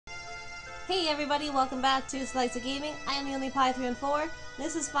Hey everybody, welcome back to Slice of Gaming. I am the only Pi 3 and 4.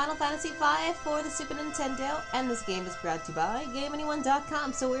 This is Final Fantasy V for the Super Nintendo, and this game is brought to you by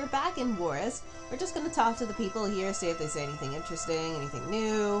GameAnyone.com. So we're back in Warris. We're just going to talk to the people here, see if they say anything interesting, anything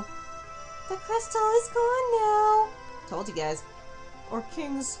new. The crystal is gone now. Told you guys. Our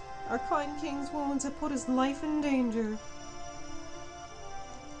kind king's wounds have put his life in danger.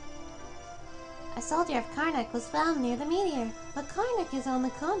 A soldier of Karnak was found near the meteor, but Karnak is on the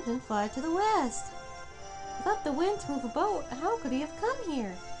continent far to the west. Without the wind to move a boat, how could he have come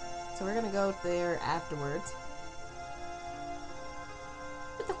here? So we're gonna go there afterwards.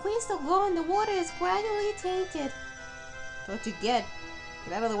 With the crystal gone, the water is gradually tainted. What you get?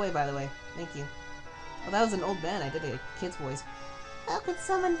 Get out of the way, by the way. Thank you. Oh, that was an old man. I did a kid's voice. How could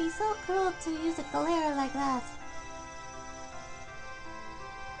someone be so cruel to use a galera like that?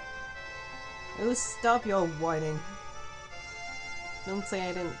 Oh, stop your whining. Don't say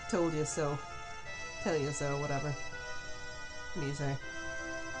I didn't told you so. Tell you so, whatever. What do you say?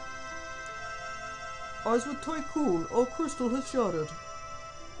 As with Tycoon, our crystal has shattered.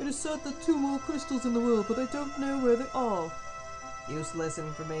 It is said that 2 more crystals in the world, but I don't know where they are. Useless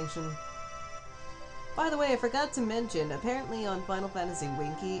information. By the way, I forgot to mention, apparently on Final Fantasy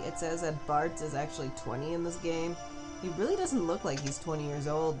Winky, it says that Bart is actually 20 in this game. He really doesn't look like he's 20 years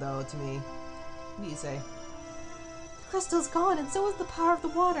old, though, to me. What do you say? The crystal's gone, and so is the power of the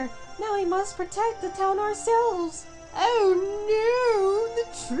water. Now we must protect the town ourselves. Oh no!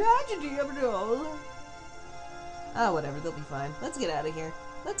 The tragedy of it all. Ah, whatever, they'll be fine. Let's get out of here.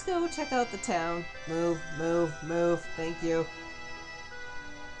 Let's go check out the town. Move, move, move. Thank you.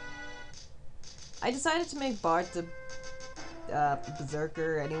 I decided to make Bart the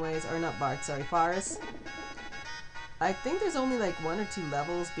berserker anyways. Or not Bart, sorry, Faris. I think there's only like 1 or 2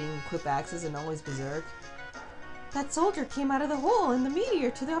 levels being equip axes and always berserk. That soldier came out of the hole in the meteor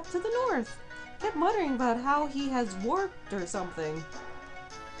up to the north. Kept muttering about how he has warped or something.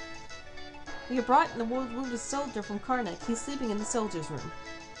 We have brought in the wounded soldier from Karnak. He's sleeping in the soldier's room.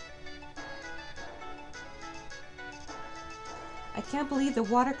 I can't believe the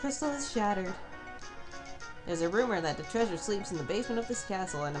water crystal is shattered. There's a rumor that the treasure sleeps in the basement of this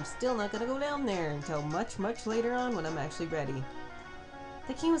castle, and I'm still not gonna go down there until much, much later on when I'm actually ready.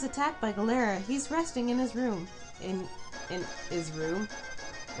 The king was attacked by Galera. He's resting in his room. In his room?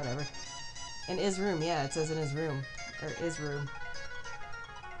 Whatever. In his room, yeah, it says in his room. Or his room.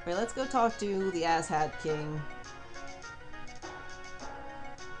 Wait, let's go talk to the asshat king.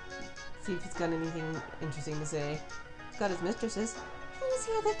 See if he's got anything interesting to say. He's got his mistresses. Please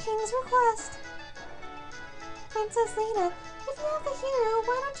hear the king's request. Princess Lena, if you have the hero,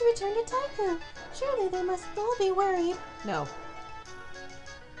 why don't you return to Tycoon? Surely they must all be worried. No.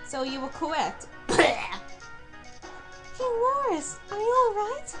 So you were correct. King Loris, are you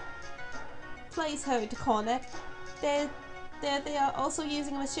alright? Please hurry to Karnak. They are also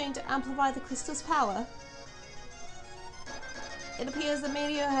using a machine to amplify the crystal's power. It appears the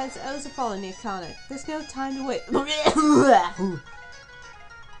meteor has also fallen near Karnak. There's no time to wait.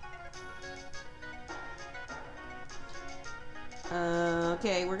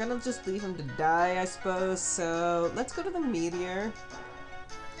 Okay, we're gonna just leave him to die, I suppose, so let's go to the meteor.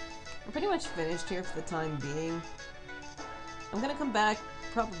 We're pretty much finished here for the time being. I'm gonna come back,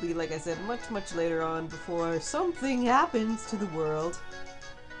 probably, like I said, much, much later on before something happens to the world.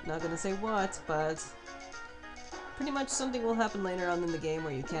 Not gonna say what, but pretty much something will happen later on in the game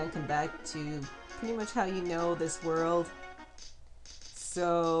where you can come back to pretty much how you know this world.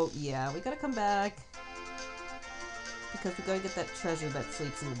 So, yeah, we gotta come back. Because we gotta get that treasure that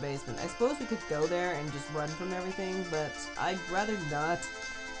sleeps in the basement. I suppose we could go there and just run from everything, but I'd rather not.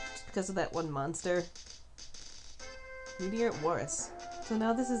 Just because of that one monster. Meteor at Warris. So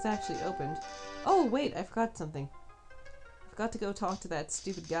now this is actually opened. Oh, wait, I forgot something. I forgot to go talk to that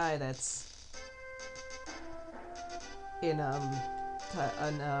stupid guy that's in,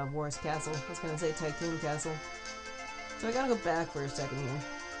 Warris Castle. I was gonna say Tycoon Castle. So I gotta go back for a second here.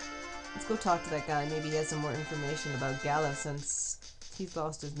 Let's go talk to that guy. Maybe he has some more information about Gala since he's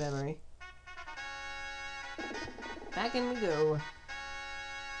lost his memory. Back in we go.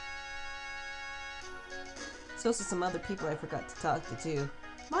 There's also some other people I forgot to talk to too.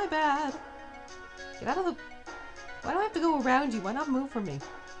 My bad. Get out of the... Why do I have to go around you? Why not move from me?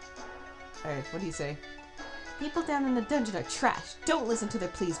 Alright, what do you say? People down in the dungeon are trash. Don't listen to their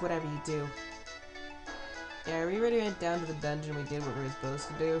pleas, whatever you do. Yeah, we already went down to the dungeon. We did what we were supposed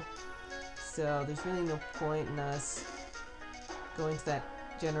to do. So there's really no point in us going to that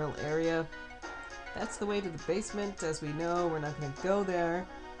general area. That's the way to the basement. As we know, we're not going to go there.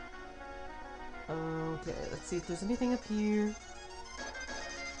 Okay, let's see if there's anything up here.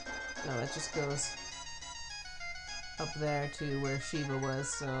 No, it just goes up there to where Shiva was,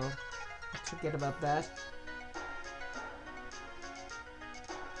 so forget about that.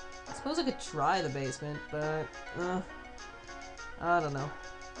 I suppose I could try the basement, but I don't know.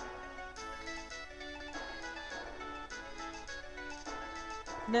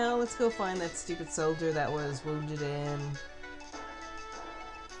 Now let's go find that stupid soldier that was wounded in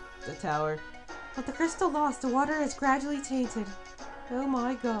the tower. With the crystal lost, the water is gradually tainted. Oh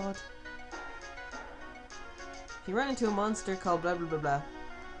my god. You run into a monster called blah blah blah blah.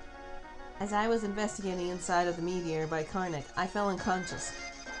 As I was investigating inside of the meteor by Karnak, I fell unconscious.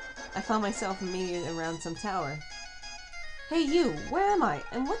 I found myself immediately around some tower. Hey you, where am I?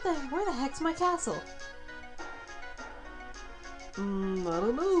 And where the heck's my castle? I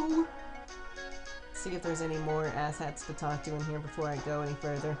don't know. See if there's any more asshats to talk to in here before I go any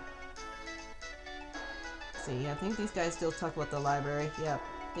further. See, I think these guys still talk about the library. Yep,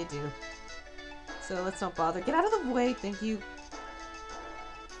 they do. So let's not bother. Get out of the way, thank you.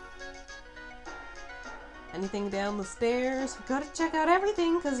 Anything down the stairs? We gotta check out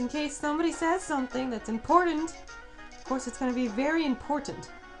everything, because in case somebody says something that's important. Of course, it's gonna be very important.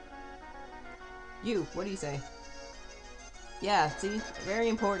 You, what do you say? Yeah, see? Very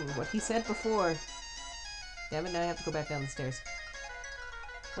important. What he said before. Damn it, now I have to go back down the stairs.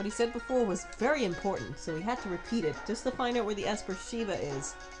 What he said before was very important, so we had to repeat it, just to find out where the Esper Shiva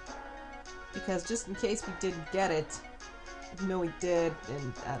is. Because just in case we didn't get it, no we did,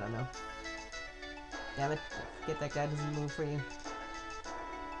 and I don't know. Damn it, I forget that guy doesn't move for you.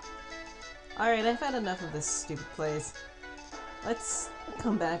 Alright, I've had enough of this stupid place. Let's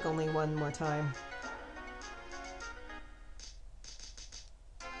come back only one more time.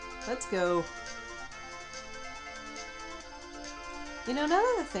 Let's go. You know, now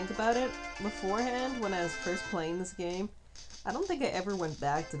that I think about it, beforehand, when I was first playing this game, I don't think I ever went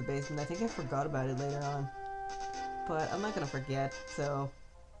back to the basement. I think I forgot about it later on. But I'm not gonna forget, so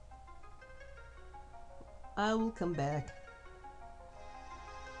I will come back.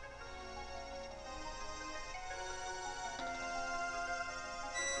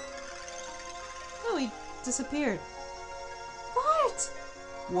 Oh, he disappeared. What?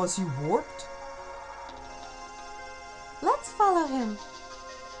 Was he warped? Let's follow him.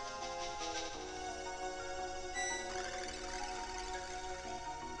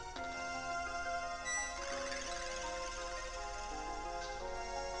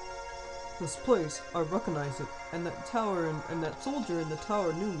 This place, I recognize it, and that tower and that soldier in the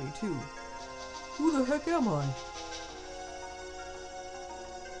tower knew me too. Who the heck am I?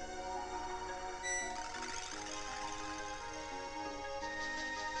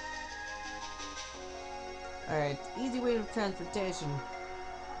 Alright, easy way of transportation.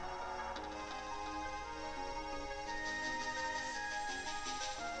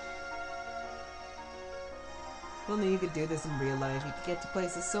 If only you could do this in real life, you could get to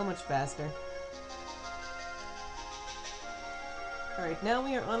places so much faster. Alright, now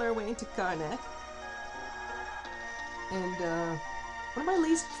we are on our way to Karnak. And, one of my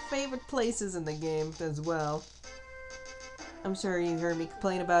least favorite places in the game as well. I'm sure you heard me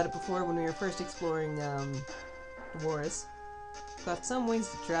complain about it before when we were first exploring, Boris. Got some ways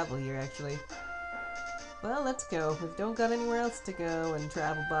to travel here, actually. Well, let's go. We don't got anywhere else to go and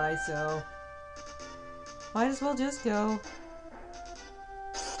travel by, so might as well just go.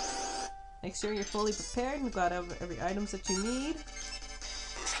 Make sure you're fully prepared and got every items that you need.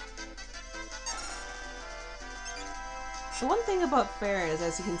 The one thing about Farah,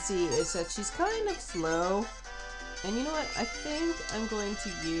 as you can see, is that she's kind of slow. And you know what? I think I'm going to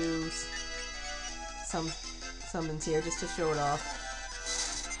use some summons here just to show it off.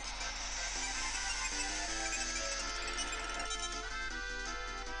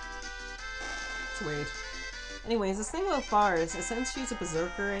 Sweet. Anyways, this thing about Farah is, since she's a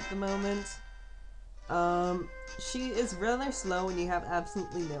berserker at the moment, she is rather slow and you have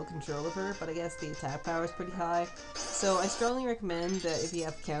absolutely no control of her, but I guess the attack power is pretty high. So I strongly recommend that if you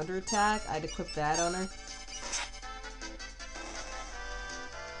have counterattack, I'd equip that on her.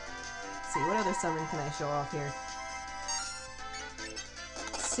 Let's see, what other summon can I show off here?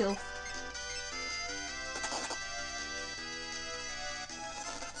 Sylph.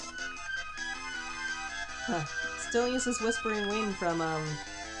 Huh. Still uses Whispering Wind from,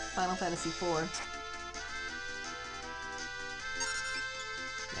 Final Fantasy IV.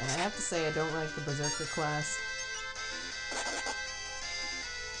 And I have to say, I don't like the Berserker class.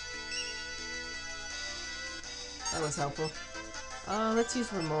 That was helpful. Let's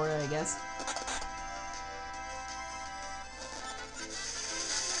use Remora, I guess.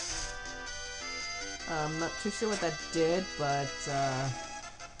 I'm not too sure what that did, but,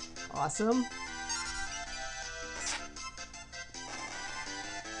 Awesome.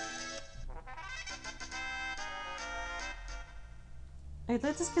 Alright,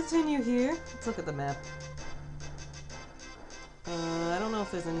 let's just continue here. Let's look at the map. I don't know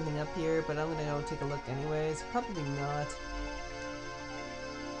if there's anything up here, but I'm gonna go take a look anyways. Probably not.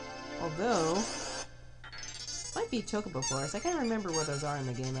 Although, might be Chocobo Forest. I can't remember where those are in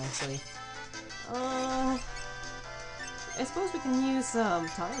the game, actually. I suppose we can use some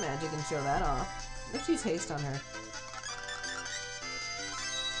time magic and show that off. Let's use haste on her.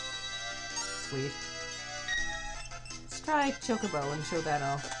 Sweet. Let's try Chocobo and show that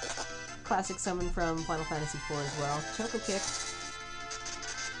off. Classic summon from Final Fantasy IV as well. Choco Kick.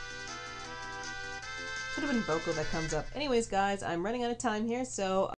 Should have been Boko that comes up. Anyways, guys, I'm running out of time here, so